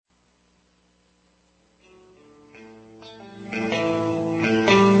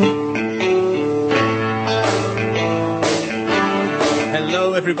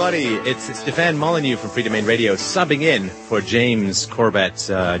everybody. It's Stefan Molyneux from Freedomain Radio subbing in for James Corbett.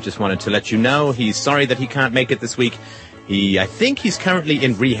 Just wanted to let you know he's sorry that he can't make it this week. I think he's currently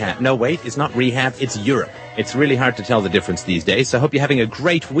in rehab. No, wait, it's not rehab, it's Europe. It's really hard to tell the difference these days, so I hope you're having a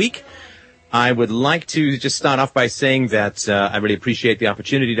great week. I would like to just start off by saying that I really appreciate the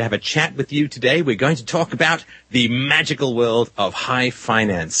opportunity to have a chat with you today. We're going to talk about the magical world of high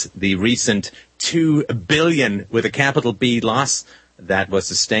finance, the recent $2 billion with a capital B loss that was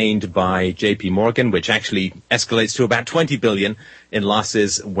sustained by JP Morgan, which actually escalates to about $20 billion in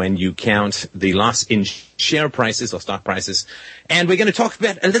losses when you count the loss in share prices or stock prices. And we're going to talk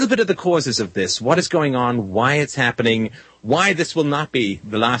about a little bit of the causes of this, what is going on, why it's happening, why this will not be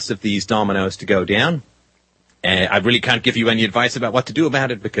the last of these dominoes to go down. I really can't give you any advice about what to do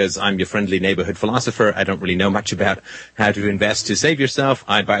about it because I'm your friendly neighborhood philosopher. I don't really know much about how to invest to save yourself.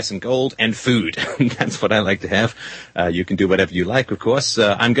 I buy some gold and food. That's what I like to have. You can do whatever you like, of course.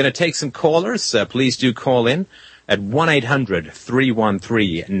 I'm going to take some callers. Please do call in at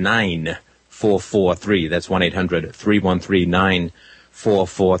 1-800-313-9443. That's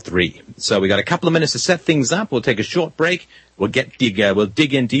 1-800-313-9443. So we got a couple of minutes to set things up. We'll take a short break. We'll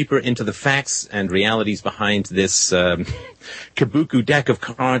dig in deeper into the facts and realities behind this kabuki deck of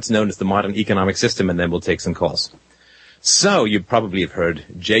cards known as the modern economic system, and then we'll take some calls. So you probably have heard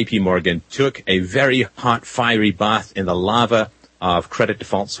JP Morgan took a very hot, fiery bath in the lava of credit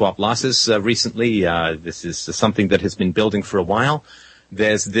default swap losses recently. This is something that has been building for a while.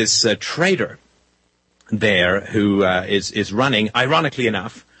 There's this trader there who is running, ironically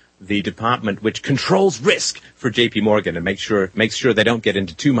enough, the department which controls risk for JP Morgan and makes sure they don't get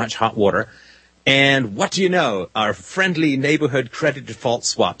into too much hot water. And what do you know? Our friendly neighborhood credit default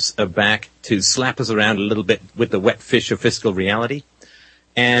swaps are back to slap us around a little bit with the wet fish of fiscal reality.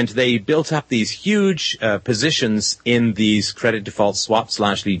 And they built up these huge positions in these credit default swaps,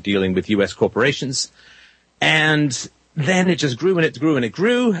 largely dealing with U.S. corporations. And then it just grew and it grew and it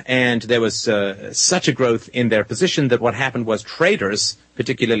grew, and there was such a growth in their position that what happened was traders,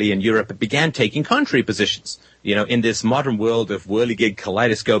 particularly in Europe, began taking contrary positions. You know, in this modern world of whirligig,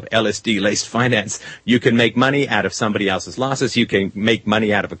 kaleidoscope, LSD-laced finance, you can make money out of somebody else's losses. You can make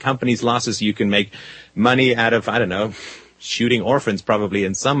money out of a company's losses. You can make money out of, I don't know, shooting orphans probably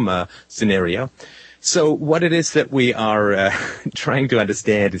in some scenario. So what it is that we are trying to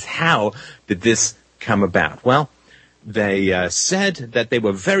understand is how did this come about? Well, they said that they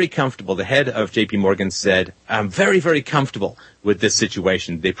were very comfortable. The head of JP Morgan said, I'm very, very comfortable with this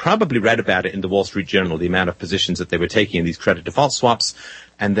situation. They probably read about it in the Wall Street Journal, the amount of positions that they were taking in these credit default swaps.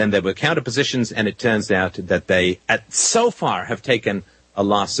 And then there were counter positions, and it turns out that they so far have taken a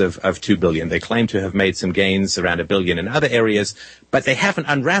loss of $2 billion. They claim to have made some gains around $1 billion in other areas, but they haven't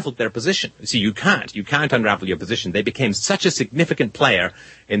unraveled their position. See, you can't unravel your position. They became such a significant player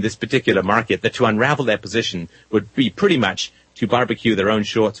in this particular market that to unravel their position would be pretty much to barbecue their own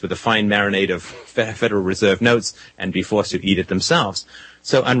shorts with a fine marinade of Federal Reserve notes and be forced to eat it themselves.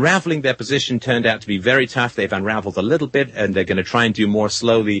 So unraveling their position turned out to be very tough. They've unraveled a little bit, and they're going to try and do more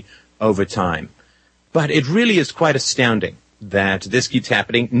slowly over time. But it really is quite astounding that this keeps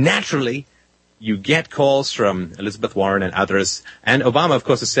happening. Naturally, you get calls from Elizabeth Warren and others, and Obama, of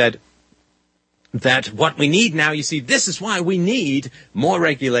course, has said that what we need now, you see, this is why we need more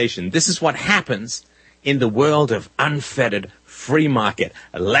regulation. This is what happens in the world of unfettered free market,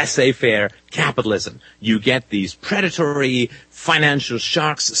 laissez-faire capitalism. You get these predatory financial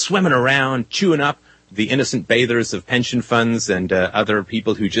sharks swimming around, chewing up the innocent bathers of pension funds and other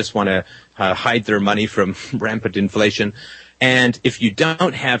people who just want to hide their money from rampant inflation. And if you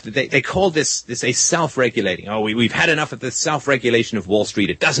don't have, they call this a self-regulating. Oh, we've had enough of this self-regulation of Wall Street.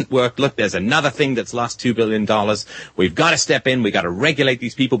 It doesn't work. Look, there's another thing that's lost $2 billion. We've got to step in. We've got to regulate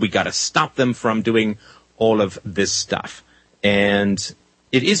these people. We've got to stop them from doing all of this stuff. And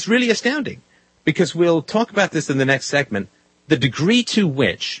it is really astounding because we'll talk about this in the next segment. The degree to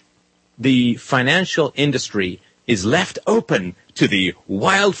which the financial industry is left open to the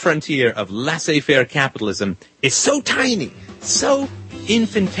wild frontier of laissez-faire capitalism is so tiny, so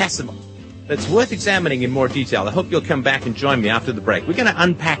infinitesimal, that it's worth examining in more detail. I hope you'll come back and join me after the break. We're going to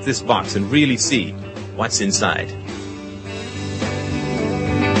unpack this box and really see what's inside.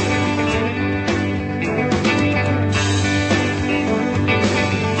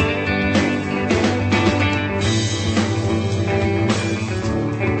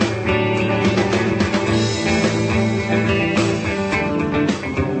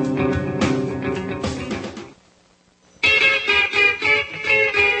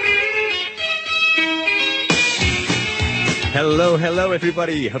 Hello,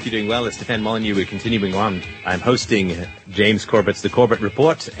 everybody. Hope you're doing well. It's Stefan Molyneux. We're continuing on. I'm hosting James Corbett's The Corbett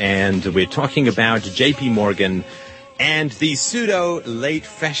Report, and we're talking about J.P. Morgan and the pseudo-late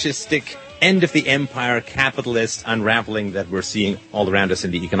fascistic end of the empire capitalist unraveling that we're seeing all around us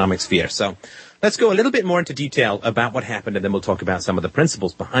in the economic sphere. So let's go a little bit more into detail about what happened, and then we'll talk about some of the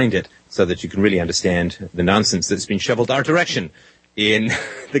principles behind it so that you can really understand the nonsense that's been shoveled our direction in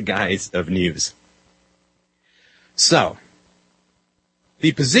the guise of news. So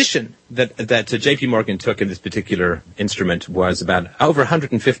the position that J.P. Morgan took in this particular instrument was about over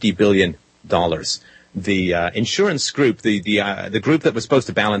 $150 billion. The insurance group, the group that was supposed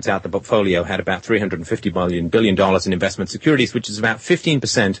to balance out the portfolio, had about $350 billion in investment securities, which is about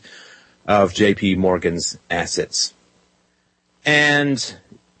 15% of J.P. Morgan's assets. And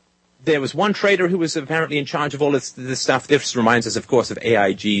there was one trader who was apparently in charge of all this stuff. This reminds us, of course, of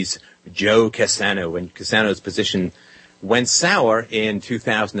AIG's Joe Cassano. When Cassano's position went sour in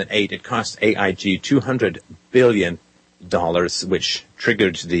 2008, it cost AIG $200 billion, which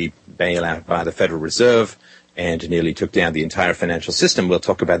triggered the bailout by the Federal Reserve and nearly took down the entire financial system. We'll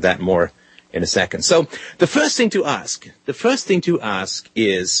talk about that more in a second. So the first thing to ask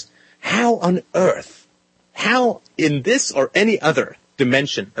is, how on earth, how in this or any other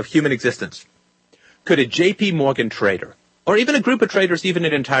dimension of human existence could a J.P. Morgan trader, or even a group of traders, even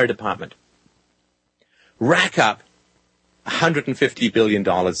an entire department, rack up $150 billion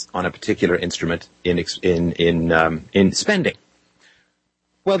on a particular instrument in spending?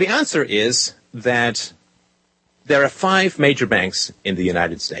 Well, the answer is that there are 5 major banks in the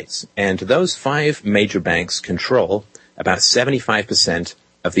United States, and those 5 major banks control about 75%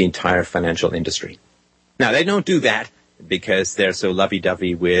 of the entire financial industry. Now, they don't do that because they're so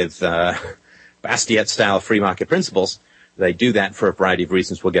lovey-dovey with Bastiat-style free market principles. They do that for a variety of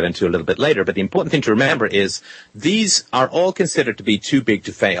reasons we'll get into a little bit later. But the important thing to remember is these are all considered to be too big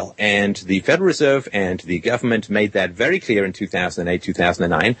to fail. And the Federal Reserve and the government made that very clear in 2008,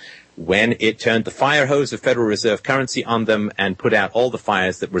 2009, when it turned the fire hose of Federal Reserve currency on them and put out all the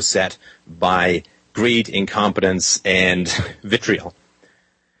fires that were set by greed, incompetence, and vitriol.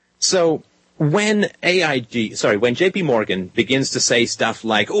 So when J.P. Morgan begins to say stuff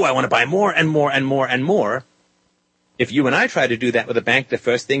like, oh, I want to buy more and more and more and more, if you and I try to do that with a bank, the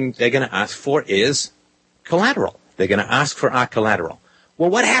first thing they're going to ask for is collateral. They're going to ask for our collateral.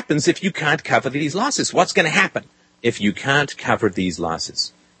 Well, what happens if you can't cover these losses? What's going to happen if you can't cover these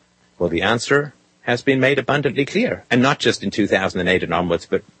losses? Well, the answer has been made abundantly clear, and not just in 2008 and onwards,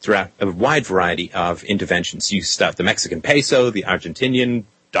 but throughout a wide variety of interventions. You start the Mexican peso, the Argentinian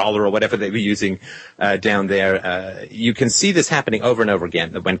dollar, or whatever they were using down there. You can see this happening over and over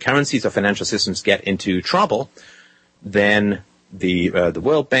again, that when currencies or financial systems get into trouble, then the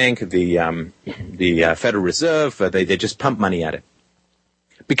World Bank, the Federal Reserve, they just pump money at it.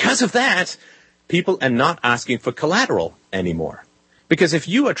 Because of that, people are not asking for collateral anymore. Because if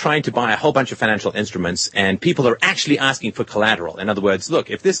you are trying to buy a whole bunch of financial instruments and people are actually asking for collateral, in other words,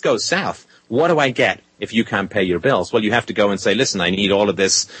 look, if this goes south, what do I get if you can't pay your bills? Well, you have to go and say, listen, I need all of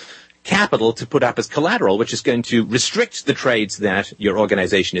this capital to put up as collateral, which is going to restrict the trades that your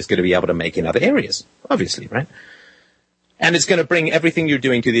organization is going to be able to make in other areas, obviously, right? And it's going to bring everything you're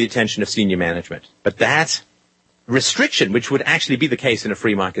doing to the attention of senior management. But that restriction, which would actually be the case in a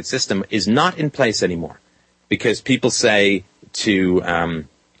free market system, is not in place anymore. Because people say to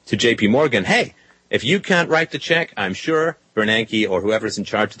J.P. Morgan, hey, if you can't write the check, I'm sure Bernanke or whoever's in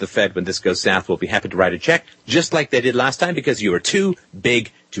charge of the Fed when this goes south will be happy to write a check, just like they did last time, because you are too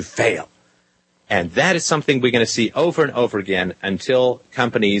big to fail. And that is something we're going to see over and over again until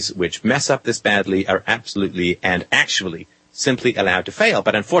companies which mess up this badly are absolutely and actually simply allowed to fail.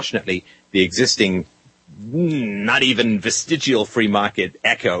 But unfortunately, the existing, not even vestigial free market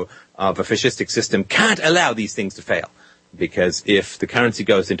echo of a fascistic system can't allow these things to fail. Because if the currency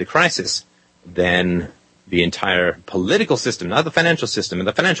goes into crisis, then the entire political system, not the financial system, and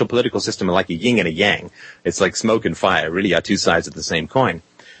the financial political system are like a yin and a yang. It's like smoke and fire, really are two sides of the same coin.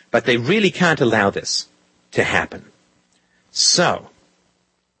 But they really can't allow this to happen. So,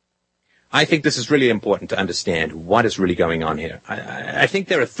 I think this is really important to understand what is really going on here. I think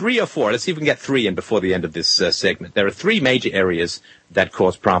there are 3 or 4. Let's see if we can get 3 in before the end of this segment. There are 3 major areas that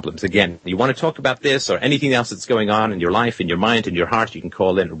cause problems. Again, you want to talk about this or anything else that's going on in your life, in your mind, in your heart, you can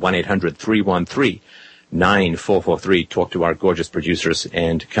call in at 1-800-313-9443. Talk to our gorgeous producers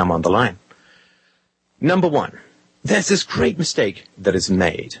and come on the line. Number 1. There's this great mistake that is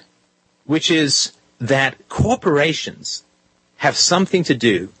made, which is that corporations have something to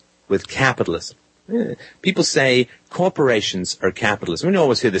do with capitalism. People say corporations are capitalism. We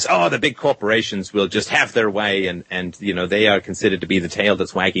always hear this, the big corporations will just have their way and they are considered to be the tail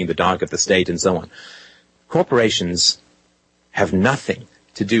that's wagging the dog of the state and so on. Corporations have nothing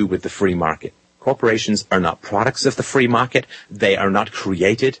to do with the free market. Corporations are not products of the free market. They are not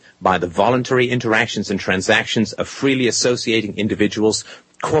created by the voluntary interactions and transactions of freely associating individuals.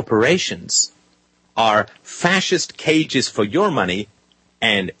 Corporations are fascist cages for your money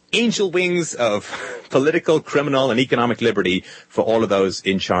and angel wings of political, criminal, and economic liberty for all of those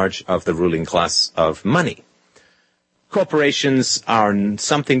in charge of the ruling class of money. Corporations are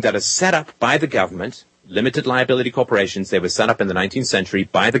something that is set up by the government. Limited liability corporations, they were set up in the 19th century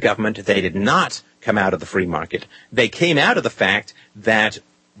by the government. They did not come out of the free market. They came out of the fact that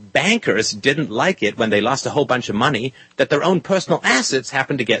bankers didn't like it when they lost a whole bunch of money, that their own personal assets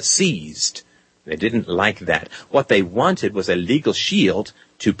happened to get seized. They didn't like that. What they wanted was a legal shield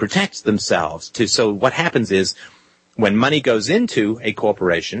to protect themselves. So what happens is, when money goes into a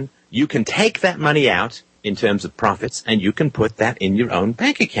corporation, you can take that money out in terms of profits, and you can put that in your own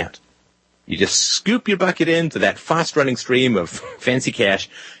bank account. You just scoop your bucket into that fast-running stream of fancy cash,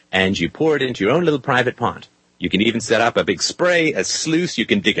 and you pour it into your own little private pond. You can even set up a big spray, a sluice. You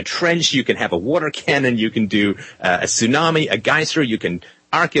can dig a trench. You can have a water cannon. You can do a tsunami, a geyser. You can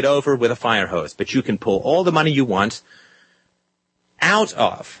arc it over with a fire hose. But you can pull all the money you want out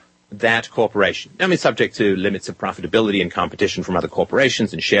of that corporation. I mean, subject to limits of profitability and competition from other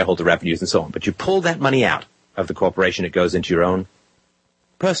corporations and shareholder revenues and so on. But you pull that money out of the corporation. It goes into your own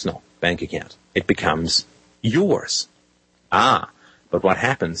personal bank account. It becomes yours. But what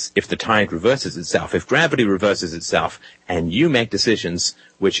happens if the tide reverses itself, if gravity reverses itself, and you make decisions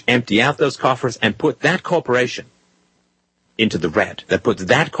which empty out those coffers and put that corporation into the red, that puts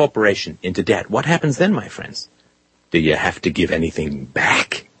that corporation into debt? What happens then, my friends? Do you have to give anything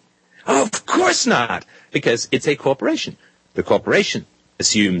back? Of course not, because it's a corporation. The corporation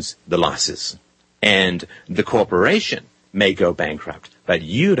assumes the losses, and the corporation may go bankrupt, but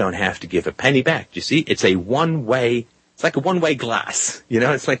you don't have to give a penny back. You see, it's a one-way. It's like a one-way glass.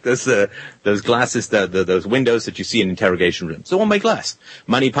 It's like those glasses, those windows that you see in interrogation rooms. It's a one-way glass.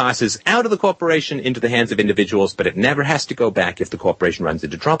 Money passes out of the corporation into the hands of individuals, but it never has to go back if the corporation runs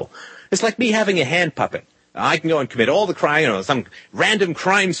into trouble. It's like me having a hand puppet. I can go and commit all the crime, some random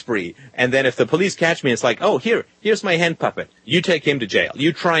crime spree, and then if the police catch me, it's like, here's my hand puppet. You take him to jail.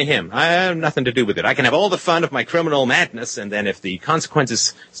 You try him. I have nothing to do with it. I can have all the fun of my criminal madness, and then if the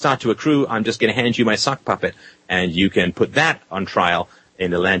consequences start to accrue, I'm just going to hand you my sock puppet, and you can put that on trial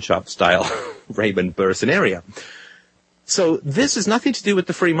in a Landshop-style Raymond Burr scenario. So this has nothing to do with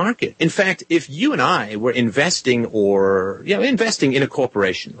the free market. In fact, if you and I were investing in a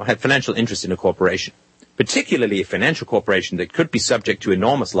corporation, or had financial interest in a corporation, particularly a financial corporation that could be subject to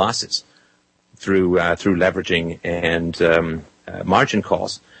enormous losses through leveraging and margin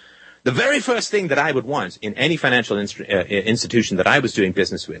calls, the very first thing that I would want in any financial institution that I was doing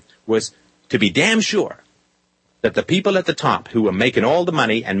business with was to be damn sure that the people at the top who were making all the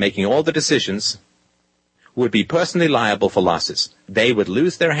money and making all the decisions would be personally liable for losses. They would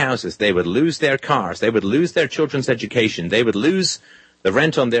lose their houses. They would lose their cars. They would lose their children's education. They would lose the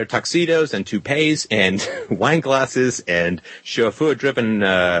rent on their tuxedos and toupees and wine glasses and chauffeur-driven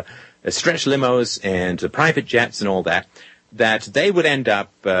stretch limos and private jets and all that they would end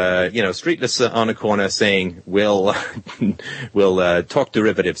up, streetless on a corner saying, we'll talk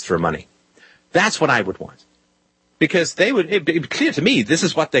derivatives for money. That's what I would want. Because it'd be clear to me, this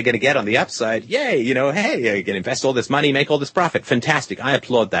is what they're going to get on the upside. Yay, hey, you can invest all this money, make all this profit. Fantastic. I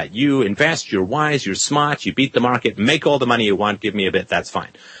applaud that. You invest, you're wise, you're smart, you beat the market, make all the money you want, give me a bit, that's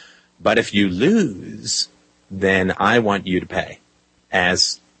fine. But if you lose, then I want you to pay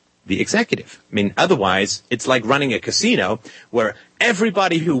as the executive. I mean, otherwise, it's like running a casino where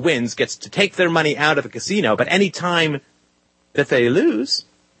everybody who wins gets to take their money out of the casino, but any time that they lose,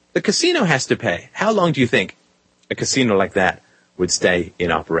 the casino has to pay. How long do you think a casino like that would stay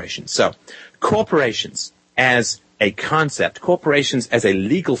in operation? So, corporations as a concept, corporations as a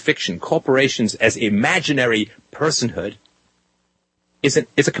legal fiction, corporations as imaginary personhood is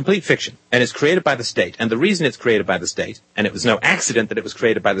a complete fiction, and it's created by the state. And the reason it's created by the state, and it was no accident that it was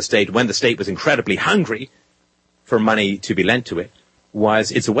created by the state when the state was incredibly hungry for money to be lent to it,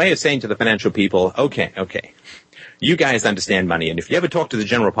 was it's a way of saying to the financial people, okay, you guys understand money, and if you ever talk to the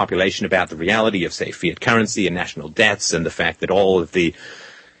general population about the reality of, say, fiat currency and national debts and the fact that all of the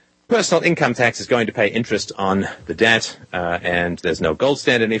personal income tax is going to pay interest on the debt, and there's no gold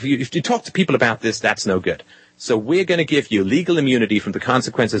standard, and if you talk to people about this, that's no good. So we're going to give you legal immunity from the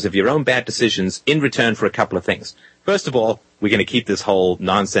consequences of your own bad decisions in return for a couple of things. First of all, we're going to keep this whole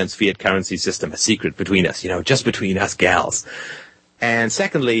nonsense fiat currency system a secret between us, just between us gals. And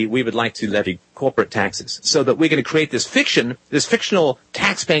secondly, we would like to levy corporate taxes so that we're going to create this fictional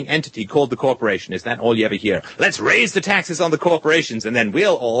tax-paying entity called the corporation. Is that all you ever hear? Let's raise the taxes on the corporations and then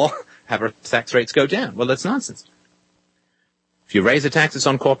we'll all have our tax rates go down. Well, that's nonsense. If you raise the taxes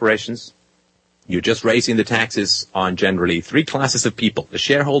on corporations, you're just raising the taxes on generally three classes of people. The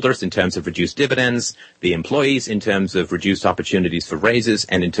shareholders in terms of reduced dividends, the employees in terms of reduced opportunities for raises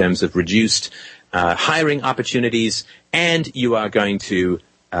and in terms of reduced hiring opportunities, and you are going to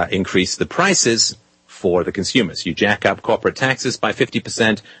increase the prices for the consumers. You jack up corporate taxes by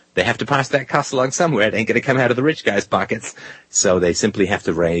 50%. They have to pass that cost along somewhere. It ain't going to come out of the rich guys' pockets. So they simply have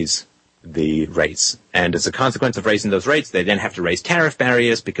to raise the rates. And as a consequence of raising those rates, they then have to raise tariff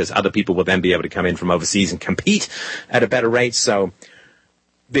barriers because other people will then be able to come in from overseas and compete at a better rate. So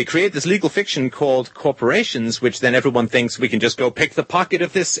they create this legal fiction called corporations, which then everyone thinks we can just go pick the pocket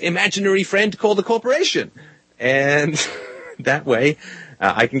of this imaginary friend called the corporation. And that way,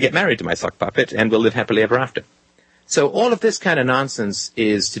 I can get married to my sock puppet and we'll live happily ever after. So all of this kind of nonsense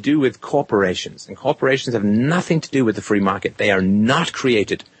is to do with corporations. And corporations have nothing to do with the free market. They are not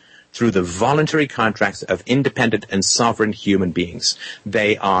created through the voluntary contracts of independent and sovereign human beings.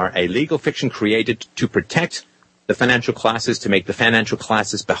 They are a legal fiction created to protect the financial classes, to make the financial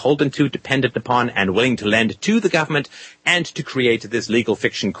classes beholden to, dependent upon, and willing to lend to the government, and to create this legal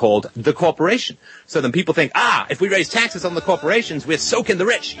fiction called the corporation. So then people think, if we raise taxes on the corporations, we're soaking the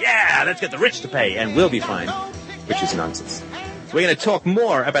rich. Yeah, let's get the rich to pay, and we'll be fine, which is nonsense. We're going to talk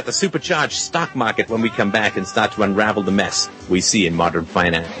more about the supercharged stock market when we come back and start to unravel the mess we see in modern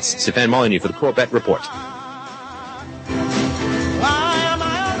finance. Stefan Molyneux for the Corbett Report.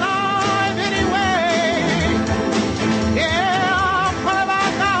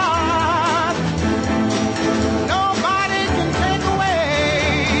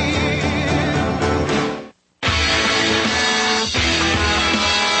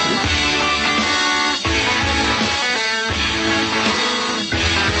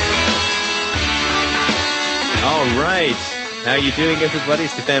 All right. How are you doing, everybody?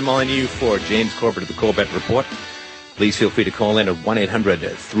 Stefan Molyneux for James Corbett of the Corbett Report. Please feel free to call in at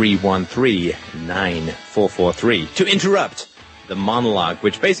 1-800-313-9443 to interrupt the monologue,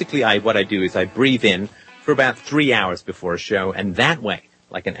 which basically what I do is I breathe in for about 3 hours before a show, and that way,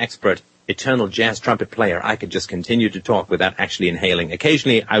 like an expert eternal jazz trumpet player, I could just continue to talk without actually inhaling.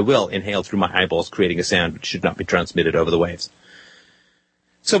 Occasionally, I will inhale through my eyeballs, creating a sound which should not be transmitted over the waves.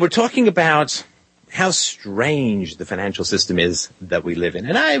 So we're talking about how strange the financial system is that we live in.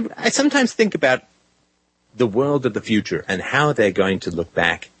 And I sometimes think about the world of the future and how they're going to look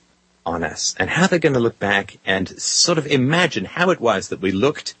back on us and how they're going to look back and sort of imagine how it was that we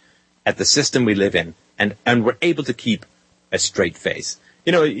looked at the system we live in and were able to keep a straight face.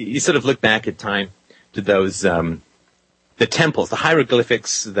 You sort of look back at time to those, the temples, the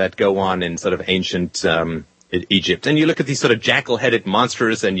hieroglyphics that go on in sort of ancient, Egypt. And you look at these sort of jackal-headed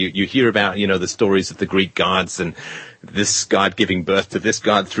monsters and you hear about, the stories of the Greek gods and this god giving birth to this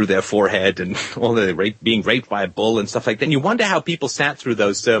god through their forehead and all the being raped by a bull and stuff like that. And you wonder how people sat through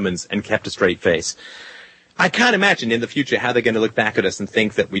those sermons and kept a straight face. I can't imagine in the future how they're going to look back at us and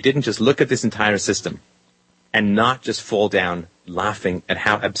think that we didn't just look at this entire system and not just fall down laughing at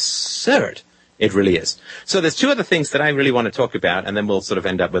how absurd it really is. So there's two other things that I really want to talk about, and then we'll sort of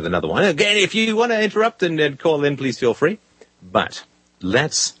end up with another one. Again, if you want to interrupt and call in, please feel free. But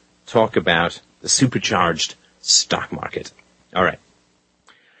let's talk about the supercharged stock market. All right.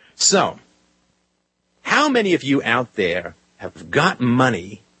 So, how many of you out there have got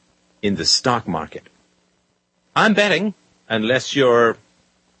money in the stock market? I'm betting, unless you're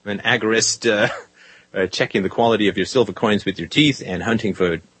an agorist checking the quality of your silver coins with your teeth and hunting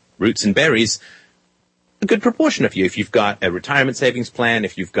for roots and berries, a good proportion of you, if you've got a retirement savings plan,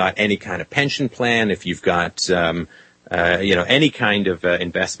 if you've got any kind of pension plan, if you've got, any kind of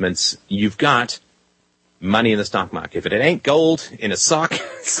investments, you've got money in the stock market. If it ain't gold in a sock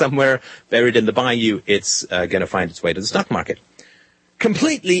somewhere buried in the bayou, it's going to find its way to the stock market.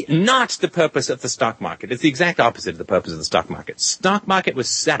 Completely not the purpose of the stock market. It's the exact opposite of the purpose of the stock market. Stock market was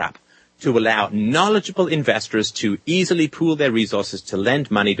set up to allow knowledgeable investors to easily pool their resources to lend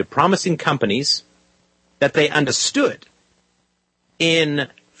money to promising companies that they understood in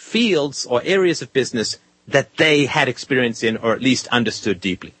fields or areas of business that they had experience in or at least understood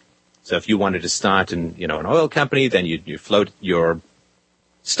deeply. So if you wanted to start an oil company, then you float your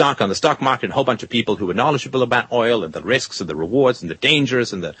stock on the stock market, and a whole bunch of people who were knowledgeable about oil and the risks and the rewards and the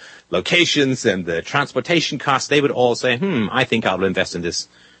dangers and the locations and the transportation costs, they would all say, I think I'll invest in this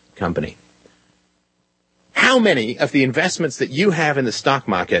company. How many of the investments that you have in the stock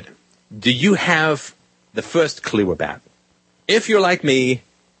market do you have the first clue about? If you're like me,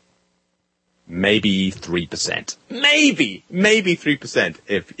 maybe 3%. Maybe 3%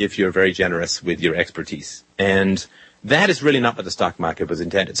 if you're very generous with your expertise. And that is really not what the stock market was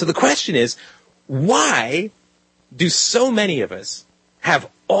intended. So the question is, why do so many of us have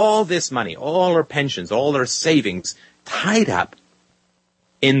all this money, all our pensions, all our savings tied up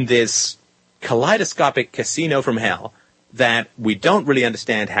in this kaleidoscopic casino from hell that we don't really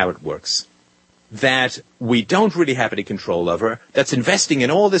understand how it works, that we don't really have any control over, that's investing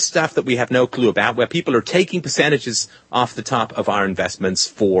in all this stuff that we have no clue about, where people are taking percentages off the top of our investments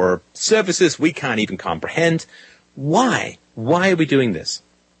for services we can't even comprehend? Why? Why are we doing this?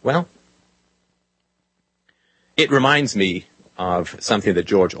 Well, it reminds me of something that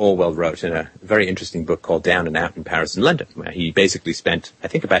George Orwell wrote in a very interesting book called Down and Out in Paris and London, where he basically spent, I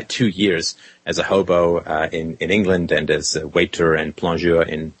think, about 2 years as a hobo in England and as a waiter and plongeur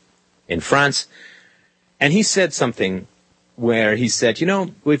in France. And he said something where he said,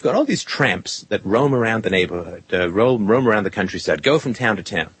 we've got all these tramps that roam around the neighborhood, roam around the countryside, go from town to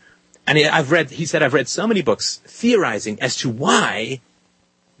town. And he said, I've read so many books theorizing as to why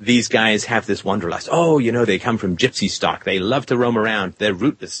these guys have this wanderlust. Oh, they come from gypsy stock. They love to roam around. They're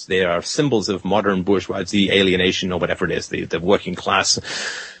rootless. They are symbols of modern bourgeoisie alienation or whatever it is, the working class.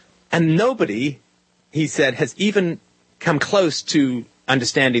 And nobody, he said, has even come close to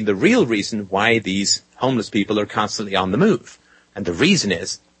understanding the real reason why these homeless people are constantly on the move. And the reason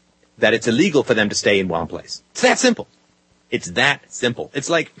is that it's illegal for them to stay in one place. It's that simple. It's that simple. It's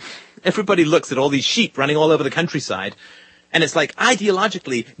like everybody looks at all these sheep running all over the countryside, and it's like,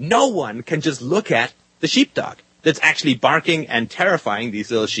 ideologically, no one can just look at the sheepdog that's actually barking and terrifying these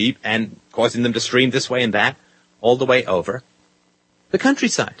little sheep and causing them to stream this way and that all the way over the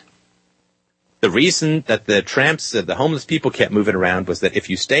countryside. The reason that the tramps, the homeless people kept moving around was that if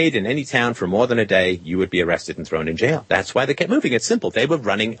you stayed in any town for more than a day, you would be arrested and thrown in jail. That's why they kept moving. It's simple. They were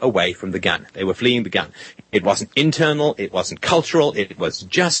running away from the gun. They were fleeing the gun. It wasn't internal. It wasn't cultural. It was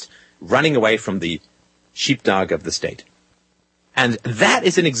just running away from the sheepdog of the state. And that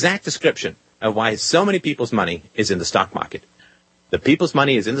is an exact description of why so many people's money is in the stock market. The people's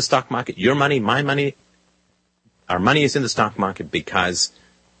money is in the stock market. Your money, my money, our money is in the stock market because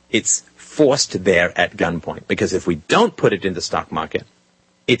it's forced there at gunpoint. Because if we don't put it in the stock market,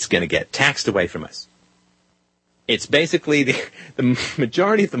 it's going to get taxed away from us. It's basically the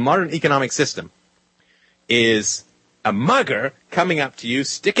majority of the modern economic system is a mugger coming up to you,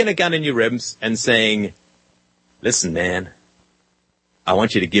 sticking a gun in your ribs and saying, listen, man, I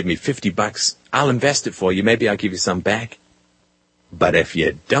want you to give me $50. I'll invest it for you. Maybe I'll give you some back. But if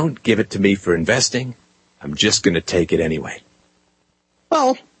you don't give it to me for investing, I'm just going to take it anyway.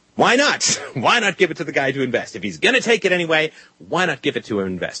 Well, why not? Why not give it to the guy to invest? If he's going to take it anyway, why not give it to him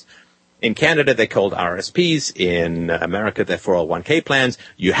to invest? In Canada, they're called RSPs. In America, they're 401k plans.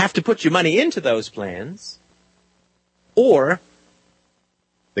 You have to put your money into those plans, or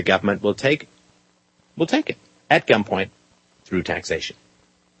the government will take it at gunpoint through taxation.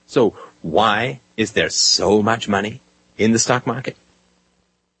 So why is there so much money in the stock market?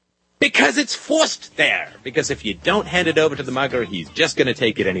 Because it's forced there. Because if you don't hand it over to the mugger, he's just going to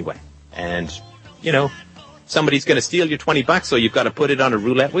take it anyway. And, somebody's going to steal your $20, so you've got to put it on a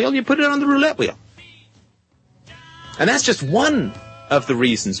roulette wheel. You put it on the roulette wheel. And that's just one of the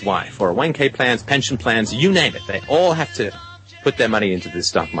reasons why 401k plans, pension plans, you name it, they all have to put their money into the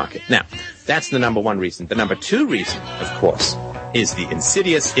stock market. Now, that's the number one reason. The number two reason, of course, is the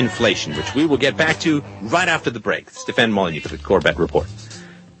insidious inflation, which we will get back to right after the break. Stefan Molyneux for the Corbett Report.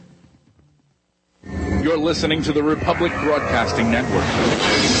 You're listening to the Republic Broadcasting Network,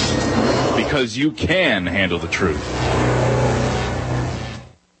 because you can handle the truth.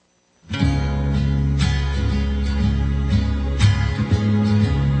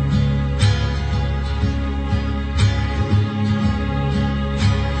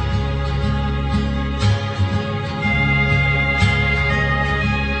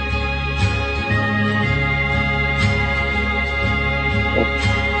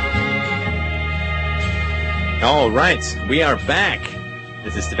 All right, we are back.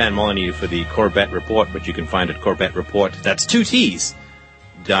 This is Stefan Molyneux for the Corbett Report, which you can find at Corbett Report. That's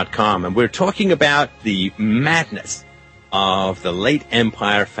 2Ts.com. And we're talking about the madness of the late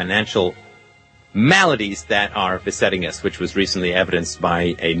empire financial maladies that are besetting us, which was recently evidenced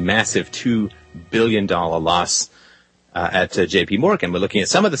by a massive $2 billion loss at J.P. Morgan. We're looking at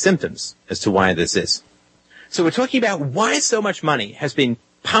some of the symptoms as to why this is. So we're talking about why so much money has been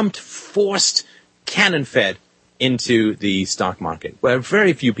pumped, forced, cannon-fed into the stock market, where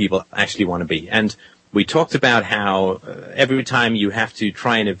very few people actually want to be. And We talked about how every time you have to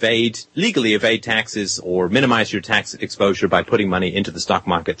try and legally evade taxes or minimize your tax exposure by putting money into the stock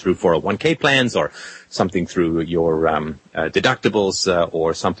market through 401k plans or something through your deductibles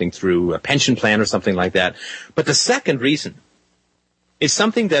or something through a pension plan or something like that. But the second reason is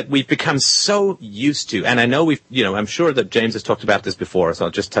something that we've become so used to. And I know I'm sure that James has talked about this before, so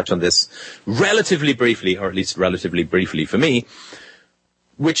I'll just touch on this relatively briefly, or at least relatively briefly for me,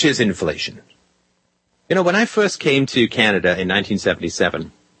 which is inflation. When I first came to Canada in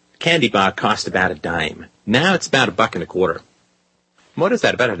 1977, candy bar cost about a dime. Now it's about $1.25. What is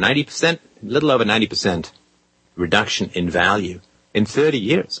that? About a 90%, a little over 90% reduction in value in 30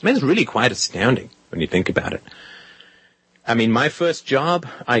 years. I mean, it's really quite astounding when you think about it. I mean, my first job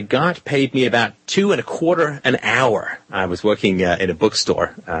I got paid me about $2.25 an hour. I was working in a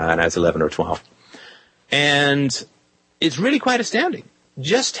bookstore, and I was 11 or 12. And it's really quite astounding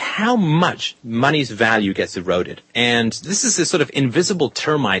just how much money's value gets eroded. And this is this sort of invisible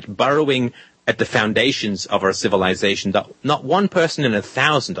termite burrowing at the foundations of our civilization that not one person in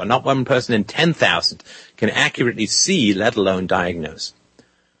 1,000 or not one person in 10,000 can accurately see, let alone diagnose.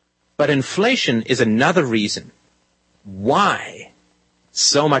 But inflation is another reason why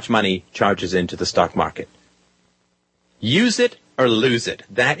so much money charges into the stock market. Use it or lose it.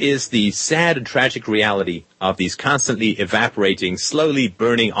 That is the sad and tragic reality of these constantly evaporating, slowly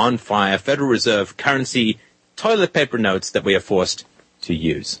burning on fire Federal Reserve currency toilet paper notes that we are forced to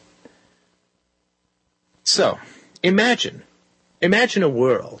use. So, imagine a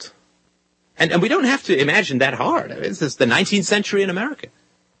world, and we don't have to imagine that hard. This is the 19th century in America.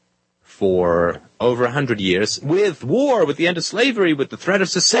 For over 100 years, with war, with the end of slavery, with the threat of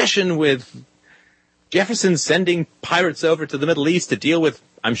secession, with Jefferson sending pirates over to the Middle East to deal with,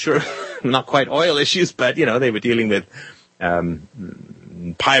 I'm sure, not quite oil issues, but, they were dealing with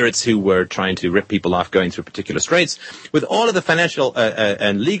pirates who were trying to rip people off going through particular straits. With all of the financial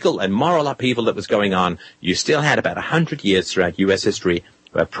and legal and moral upheaval that was going on, you still had about 100 years throughout U.S. history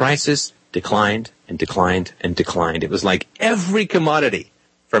where prices declined and declined and declined. It was like every commodity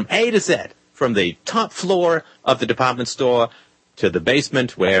from A to Z, from the top floor of the department store to the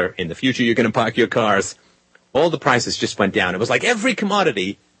basement where in the future you're going to park your cars, all the prices just went down. It was like every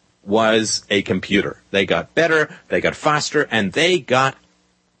commodity was a computer. They got better, they got faster, and they got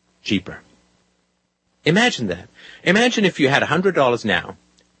cheaper. Imagine that. Imagine if you had $100 now,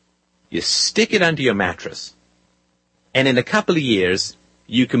 you stick it under your mattress, and in a couple of years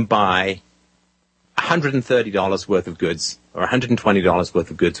you can buy $130 worth of goods or $120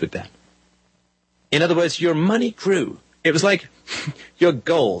 worth of goods with that. In other words, your money grew. It was like your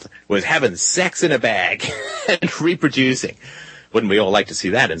gold was having sex in a bag and reproducing. Wouldn't we all like to see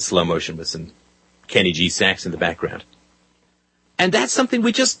that in slow motion with some Kenny G sax in the background? And that's something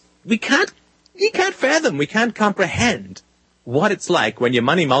we can't fathom. We can't comprehend what it's like when your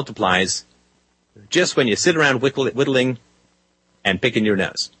money multiplies just when you sit around whittling and picking your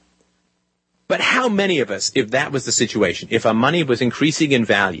nose. But how many of us, if that was the situation, if our money was increasing in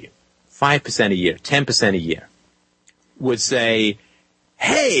value, 5% a year, 10% a year, would say,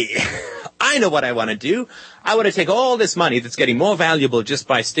 hey, I know what I want to do. I want to take all this money that's getting more valuable just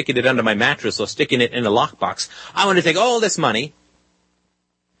by sticking it under my mattress or sticking it in a lockbox. I want to take all this money.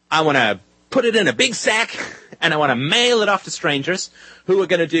 I want to put it in a big sack, and I want to mail it off to strangers who are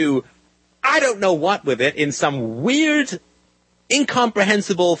going to do I don't know what with it in some weird,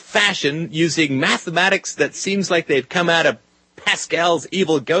 incomprehensible fashion using mathematics that seems like they've come out of Pascal's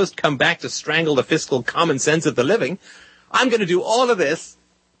evil ghost come back to strangle the fiscal common sense of the living. I'm going to do all of this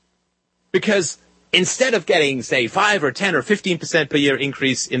because instead of getting, say, 5 or 10 or 15% per year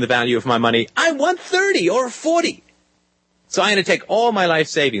increase in the value of my money, I want 30 or 40. So I'm going to take all my life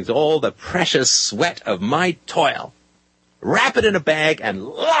savings, all the precious sweat of my toil, wrap it in a bag and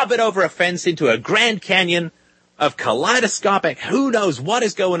lob it over a fence into a Grand Canyon of kaleidoscopic who knows what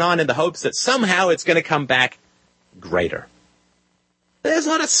is going on in the hopes that somehow it's going to come back greater. There's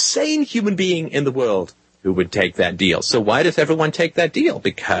not a sane human being in the world who would take that deal. So why does everyone take that deal?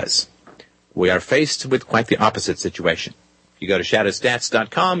 Because we are faced with quite the opposite situation. If you go to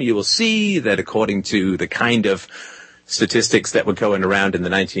shadowstats.com, you will see that according to the kind of statistics that were going around in the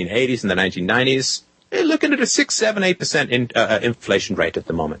 1980s and the 1990s, they're looking at a 6, 7, 8% inflation rate at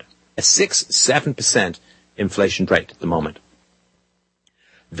the moment. A 6, 7% inflation rate at the moment.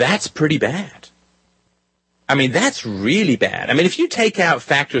 That's pretty bad. I mean, that's really bad. I mean, if you take out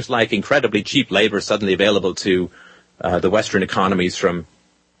factors like incredibly cheap labor suddenly available to the Western economies from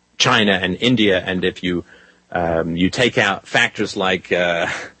China and India, and if you take out factors like the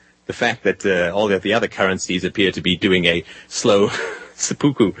fact that all of the other currencies appear to be doing a slow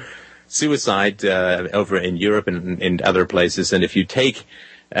seppuku suicide over in Europe and in other places. And if you take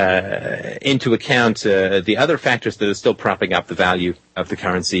into account the other factors that are still propping up the value of the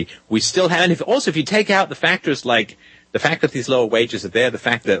currency, we still have, and if you take out the factors like the fact that these lower wages are there, the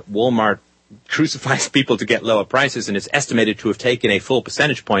fact that Walmart crucifies people to get lower prices and is estimated to have taken a full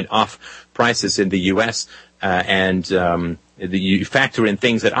percentage point off prices in the U.S., and you factor in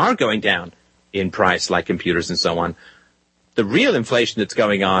things that are going down in price, like computers and so on, the real inflation that's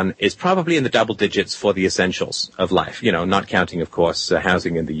going on is probably in the double digits for the essentials of life, not counting, of course,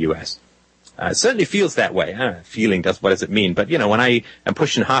 housing in the U.S. It certainly feels that way. What does it mean? But, when I am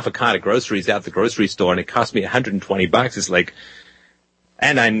pushing half a cart of groceries out the grocery store and it costs me $120, it's like,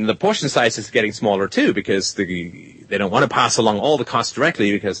 and the portion size is getting smaller too, because they don't want to pass along all the costs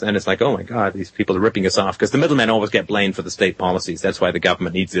directly, because then it's like, oh my God, these people are ripping us off, because the middlemen always get blamed for the state policies. That's why the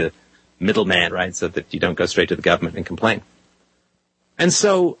government needs a middleman, right? So that you don't go straight to the government and complain. And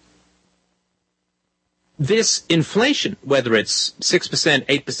so this inflation, whether it's 6%,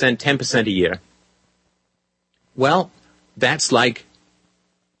 8%, 10% a year, well, that's like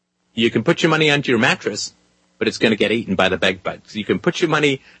you can put your money under your mattress, but it's going to get eaten by the bed bugs. You can put your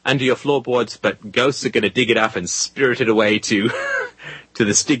money under your floorboards, but ghosts are going to dig it up and spirit it away to to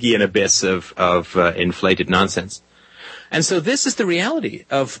the Stygian abyss of inflated nonsense. And so this is the reality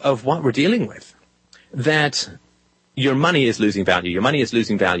of what we're dealing with, that your money is losing value. Your money is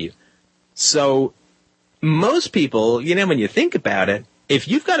losing value. So most people, when you think about it, if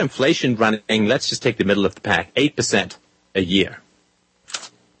you've got inflation running, let's just take the middle of the pack, 8% a year.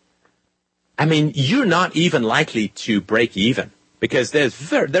 I mean, you're not even likely to break even, because there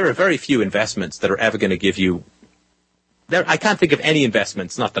are very few investments that are ever going to give you. I can't think of any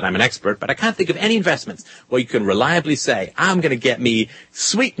investments, not that I'm an expert, but I can't think of any investments where you can reliably say, I'm going to get me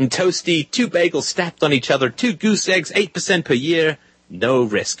sweet and toasty, 2 bagels stacked on each other, 2 goose eggs, 8% per year, no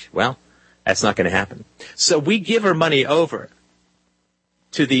risk. Well, that's not going to happen. So we give our money over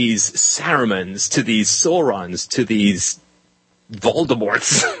to these Sarumans, to these Saurons, to these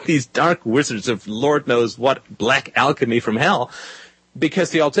Voldemorts, these dark wizards of Lord knows what black alchemy from hell, because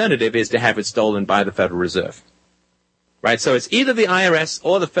the alternative is to have it stolen by the Federal Reserve. Right? So it's either the IRS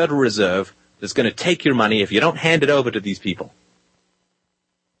or the Federal Reserve that's going to take your money if you don't hand it over to these people.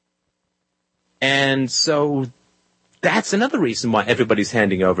 And so that's another reason why everybody's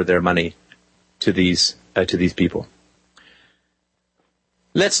handing over their money to these people.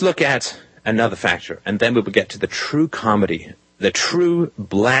 Let's look at another factor, and then we will get to the true comedy, the true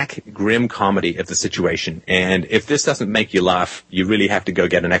black, grim comedy of the situation. And if this doesn't make you laugh, you really have to go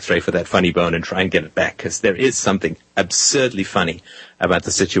get an x-ray for that funny bone and try and get it back, because there is something absurdly funny about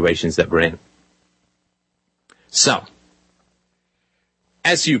the situations that we're in. So,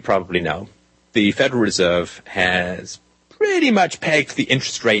 as you probably know, the Federal Reserve has pretty much pegged the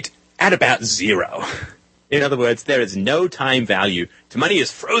interest rate at about 0. In other words, there is no time value to money. Is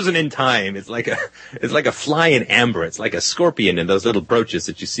frozen in time. It's like a fly in amber. It's like a scorpion in those little brooches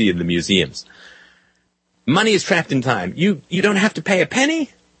that you see in the museums. Money is trapped in time. You don't have to pay a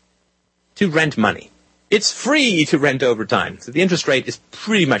penny to rent money. It's free to rent over time. So the interest rate is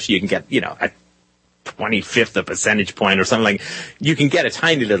pretty much, you can get, a 25th of a percentage point or something like. You can get a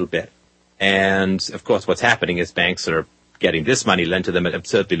tiny little bit. And of course, what's happening is banks are getting this money lent to them at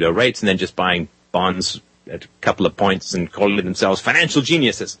absurdly low rates and then just buying bonds at a couple of points and calling themselves financial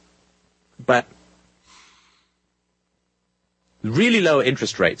geniuses. But really low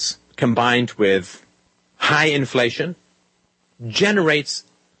interest rates combined with high inflation generates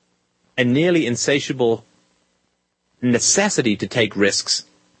a nearly insatiable necessity to take risks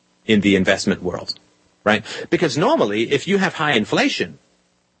in the investment world, right? Because normally, if you have high inflation,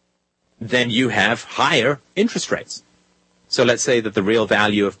 then you have higher interest rates. So let's say that the real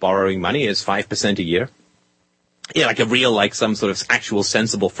value of borrowing money is 5% a year. Yeah, like some sort of actual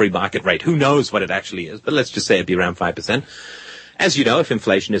sensible free market rate. Who knows what it actually is, but let's just say it'd be around 5%. As you know, if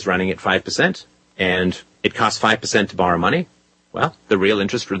inflation is running at 5% and it costs 5% to borrow money, well, the real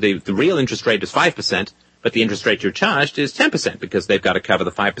interest rate is 5%, but the interest rate you're charged is 10% because they've got to cover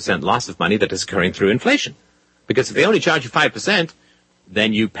the 5% loss of money that is occurring through inflation. Because if they only charge you 5%,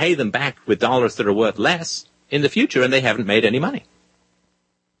 then you pay them back with dollars that are worth less in the future and they haven't made any money.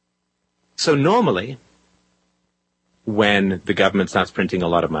 So normally, when the government starts printing a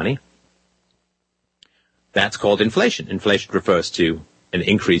lot of money, that's called inflation. Inflation refers to an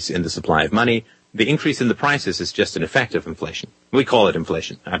increase in the supply of money. The increase in the prices is just an effect of inflation. We call it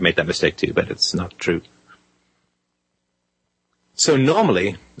inflation. I've made that mistake too, but it's not true. So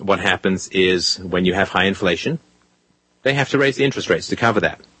normally, what happens is when you have high inflation, they have to raise the interest rates to cover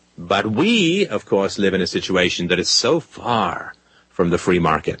that. But we, of course, live in a situation that is so far from the free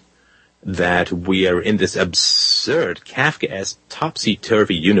market that we are in this absurd Kafkaesque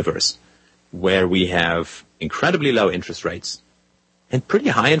topsy-turvy universe where we have incredibly low interest rates and pretty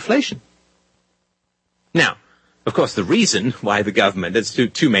high inflation. Now, of course, the reason why the government, there's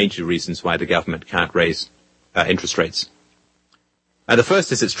two major reasons why the government can't raise interest rates. The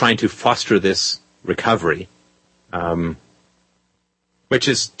first is it's trying to foster this recovery, which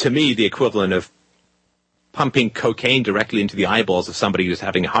is, to me, the equivalent of pumping cocaine directly into the eyeballs of somebody who's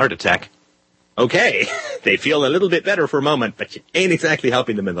having a heart attack. Okay, they feel a little bit better for a moment, but you ain't exactly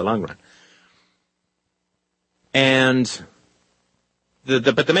helping them in the long run. And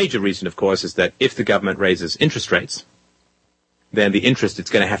but the major reason, of course, is that if the government raises interest rates, then the interest it's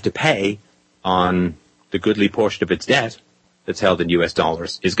going to have to pay on the goodly portion of its debt that's held in U.S.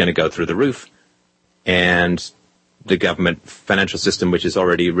 dollars is going to go through the roof. And the government financial system, which is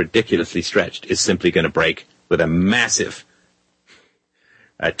already ridiculously stretched, is simply going to break with a massive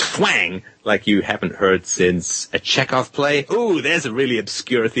twang like you haven't heard since a Chekhov play. Ooh, there's a really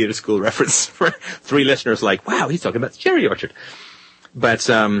obscure theater school reference for 3 listeners like, wow, he's talking about the cherry orchard. But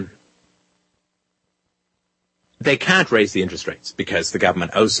they can't raise the interest rates because the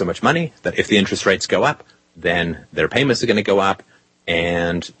government owes so much money that if the interest rates go up, then their payments are going to go up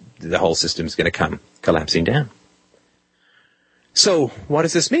and the whole system is going to come collapsing down. So what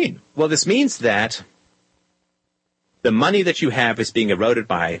does this mean? Well, this means that the money that you have is being eroded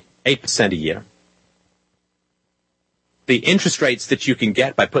by 8% a year. The interest rates that you can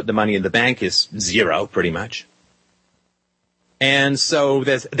get by putting the money in the bank is 0, pretty much. And so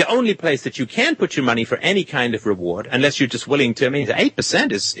there's the only place that you can put your money for any kind of reward, unless you're just willing to,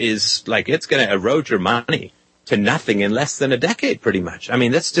 8% is like, it's going to erode your money to nothing in less than a decade, pretty much.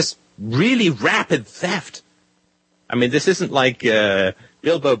 That's just really rapid theft. This isn't like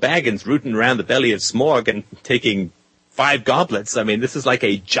Bilbo Baggins rooting around the belly of Smaug and taking 5 goblets. This is like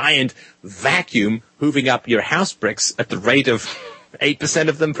a giant vacuum hooving up your house bricks at the rate of 8%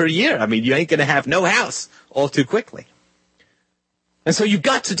 of them per year. You ain't going to have no house all too quickly. And so you've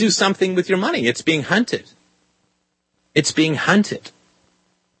got to do something with your money. It's being hunted. It's being hunted.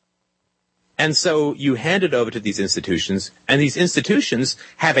 And so you hand it over to these institutions, and these institutions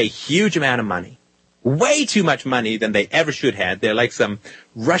have a huge amount of money. Way too much money than they ever should have. They're like some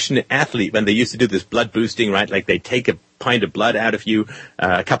Russian athlete when they used to do this blood boosting, right? Like they'd take a pint of blood out of you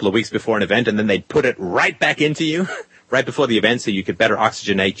a couple of weeks before an event, and then they'd put it right back into you right before the event so you could better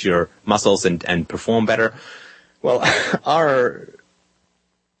oxygenate your muscles and perform better. Well, our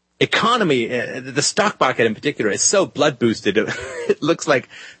economy, the stock market in particular, is so blood boosted. It looks like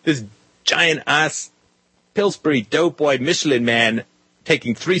this giant ass Pillsbury doughboy Michelin man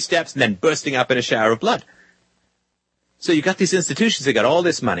taking 3 steps and then bursting up in a shower of blood. So you got these institutions, they got all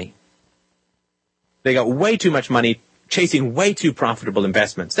this money. They got way too much money chasing way too profitable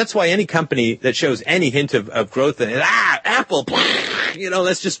investments. That's why any company that shows any hint of growth, Apple,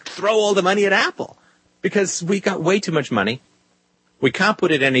 let's just throw all the money at Apple. Because we got way too much money. We can't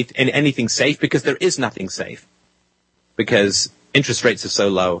put it in anything safe because there is nothing safe. Because interest rates are so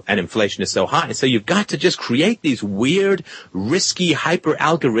low and inflation is so high. So you've got to just create these weird, risky,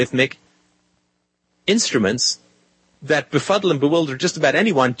 hyper-algorithmic instruments that befuddle and bewilder just about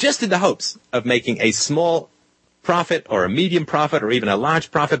anyone, just in the hopes of making a small profit or a medium profit or even a large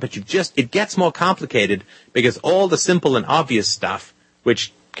profit. But it gets more complicated because all the simple and obvious stuff,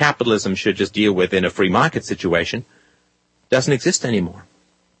 which capitalism should just deal with in a free market situation, doesn't exist anymore.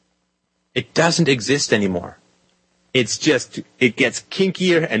 It doesn't exist anymore. It's just, it gets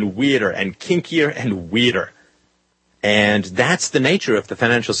kinkier and weirder and kinkier and weirder. And that's the nature of the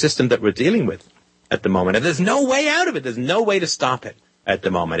financial system that we're dealing with at the moment. And there's no way out of it. There's no way to stop it at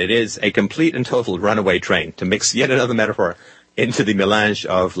the moment. It is a complete and total runaway train, to mix yet another metaphor into the melange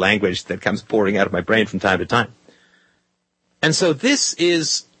of language that comes pouring out of my brain from time to time. And so this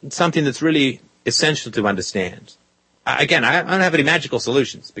is something that's really essential to understand. Again, I don't have any magical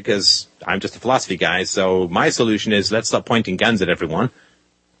solutions because I'm just a philosophy guy, so my solution is let's stop pointing guns at everyone.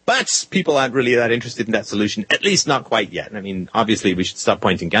 But people aren't really that interested in that solution, at least not quite yet. Obviously, we should stop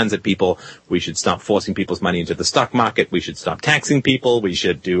pointing guns at people. We should stop forcing people's money into the stock market. We should stop taxing people. We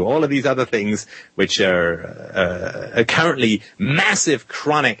should do all of these other things, which are currently massive,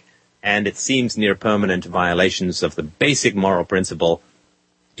 chronic, and it seems near permanent violations of the basic moral principle.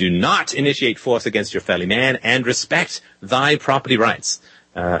 Do not initiate force against your fellow man and respect thy property rights.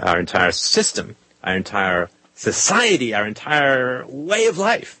 Our entire system, our entire society, our entire way of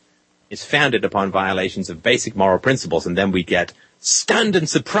life is founded upon violations of basic moral principles, and then we get stunned and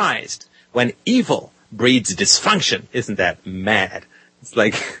surprised when evil breeds dysfunction. Isn't that mad? It's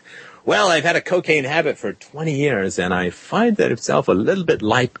like, well, I've had a cocaine habit for 20 years, and I find that itself a little bit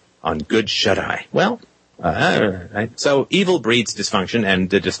on good shut-eye. Well, so evil breeds dysfunction, and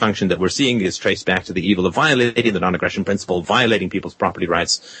the dysfunction that we're seeing is traced back to the evil of violating the non-aggression principle, violating people's property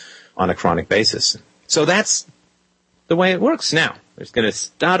rights on a chronic basis. So that's the way it works. Now, we're just going to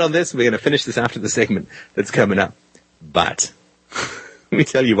start on this. We're going to finish this after the segment that's coming up. But let me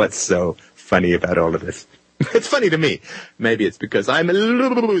tell you what's so funny about all of this. It's funny to me. Maybe it's because I'm a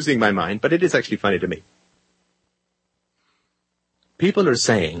little losing my mind, but it is actually funny to me. People are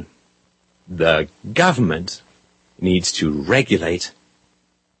saying the government needs to regulate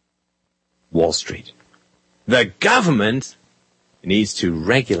Wall Street. The government needs to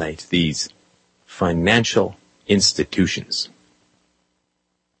regulate these financial institutions.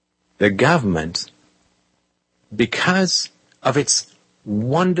 The government, because of its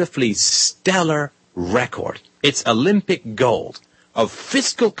wonderfully stellar record, its Olympic gold of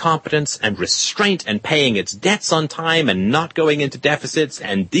fiscal competence and restraint and paying its debts on time and not going into deficits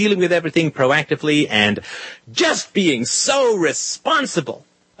and dealing with everything proactively and just being so responsible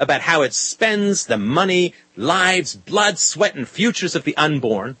about how it spends the money, lives, blood, sweat, and futures of the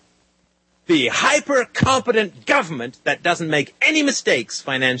unborn. The hyper-competent government that doesn't make any mistakes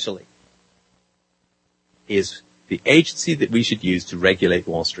financially is the agency that we should use to regulate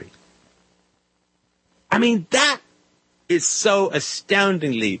Wall Street. I mean, that is so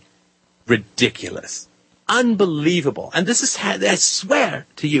astoundingly ridiculous. Unbelievable. And this is how, I swear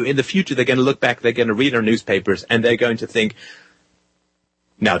to you, in the future they're going to look back, they're going to read our newspapers, and they're going to think,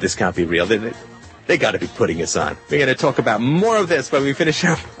 no, this can't be real. They got to be putting us on. We're going to talk about more of this when we finish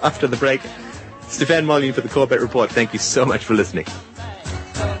up after the break. Stefan Molyneux for the Corbett Report. Thank you so much for listening.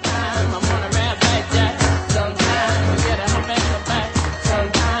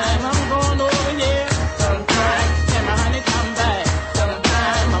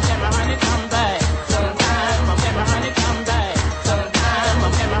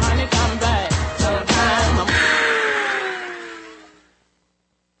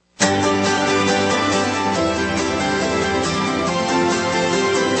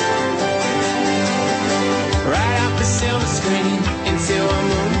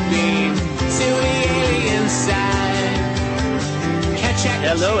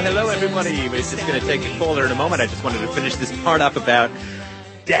 Hello, everybody. We're just going to take a caller in a moment. I just wanted to finish this part up about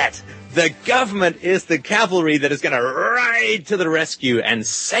debt. The government is the cavalry that is going to ride to the rescue and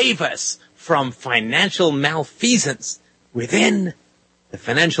save us from financial malfeasance within the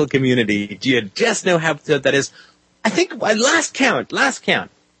financial community. Do you just know how that is? I think last count,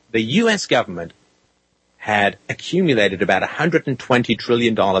 the U.S. government had accumulated about $120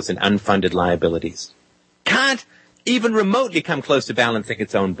 trillion in unfunded liabilities. Can't even remotely come close to balancing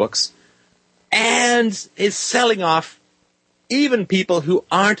its own books, and is selling off even people who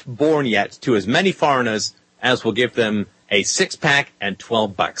aren't born yet to as many foreigners as will give them a six-pack and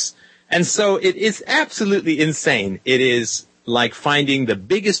 $12. And so it is absolutely insane. It is like finding the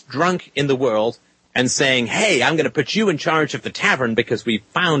biggest drunk in the world and saying, hey, I'm going to put you in charge of the tavern because we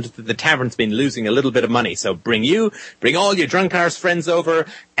found that the tavern's been losing a little bit of money. So bring all your drunk-arse friends over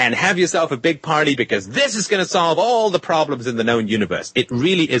and have yourself a big party because this is going to solve all the problems in the known universe. It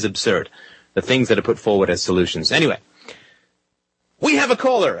really is absurd, the things that are put forward as solutions. Anyway, we have a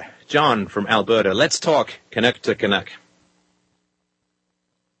caller, John from Alberta. Let's talk Canuck to Canuck.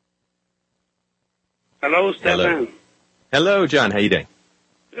 Hello, Stefan. Hello, John. How you doing?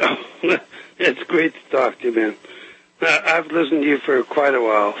 It's great to talk to you, man. I've listened to you for quite a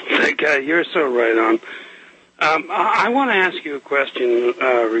while. You're so right on. I want to ask you a question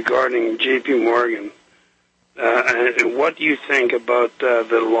regarding J.P. Morgan. And what do you think about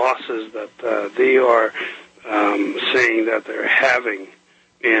the losses that they are saying that they're having,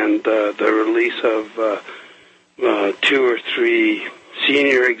 and the release of 2 or 3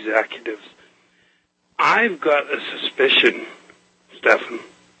 senior executives? I've got a suspicion, Stefan,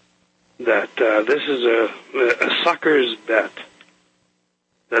 that this is a sucker's bet,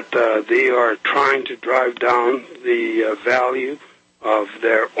 that they are trying to drive down the value of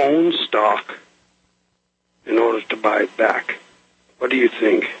their own stock in order to buy it back. What do you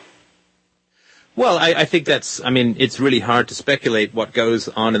think? Well, I think it's really hard to speculate what goes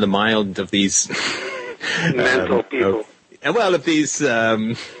on in the mind of these mental people. Of these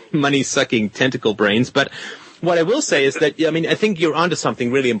money-sucking tentacle brains. But what I will say is that, I think you're onto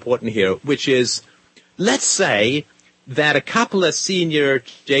something really important here, which is, let's say that a couple of senior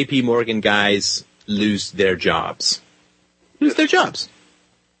J.P. Morgan guys lose their jobs.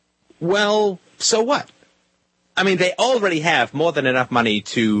 Well, so what? They already have more than enough money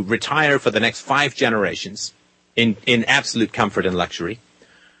to retire for the next 5 generations in absolute comfort and luxury.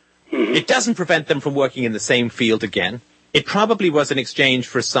 Mm-hmm. It doesn't prevent them from working in the same field again. it probably was in exchange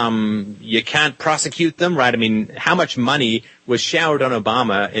for some, you can't prosecute them, right? I mean, how much money was showered on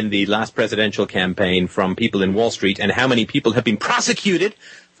Obama in the last presidential campaign from people in Wall Street, and how many people have been prosecuted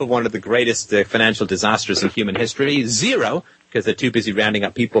for one of the greatest financial disasters in human history? Zero, because they're too busy rounding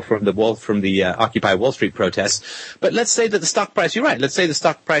up people from the Occupy Wall Street protests. But let's say that the stock price, you're right, let's say the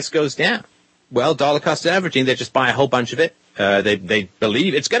stock price goes down. Well, dollar cost averaging, they just buy a whole bunch of it. They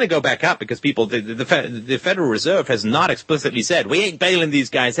believe it's going to go back up because the Federal Reserve has not explicitly said, we ain't bailing these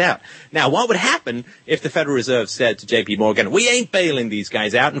guys out. Now, what would happen if the Federal Reserve said to J.P. Morgan, we ain't bailing these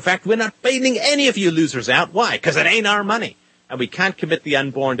guys out. In fact, we're not bailing any of you losers out. Why? Because it ain't our money. And we can't commit the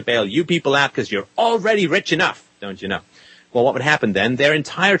unborn to bail you people out because you're already rich enough, don't you know? Well, what would happen then? Their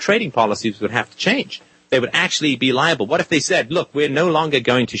entire trading policies would have to change. They would actually be liable. What if they said, look, we're no longer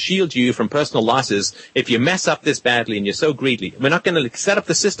going to shield you from personal losses if you mess up this badly and you're so greedy. We're not going to set up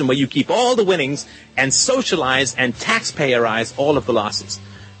the system where you keep all the winnings and socialize and taxpayerize all of the losses.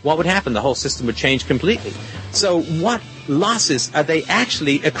 What would happen? The whole system would change completely. So what losses are they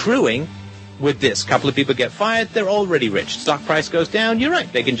actually accruing with this? A couple of people get fired, they're already rich. Stock price goes down, you're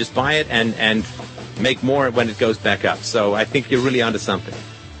right. They can just buy it and make more when it goes back up. So I think you're really onto something.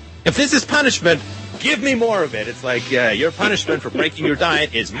 If this is punishment, give me more of it. It's like your punishment for breaking your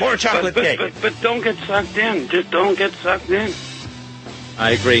diet is more chocolate cake. But don't get sucked in. Just don't get sucked in.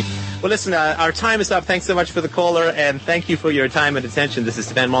 I agree. Well, listen, our time is up. Thanks so much for the caller, and thank you for your time and attention. This is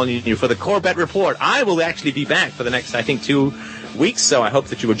Stefan Molyneux for the Corbett Report. I will actually be back for the next, I think, 2 weeks, so I hope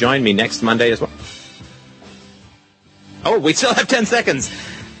that you will join me next Monday as well. Oh, we still have 10 seconds.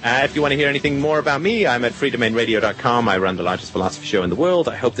 If you want to hear anything more about me, I'm at freedomainradio.com. I run the largest philosophy show in the world.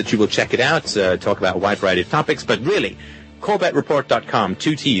 I hope that you will check it out, talk about a wide variety of topics. But really, CorbettReport.com,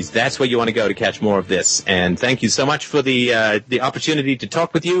 2 T's. That's where you want to go to catch more of this. And thank you so much for the opportunity to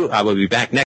talk with you. I will be back next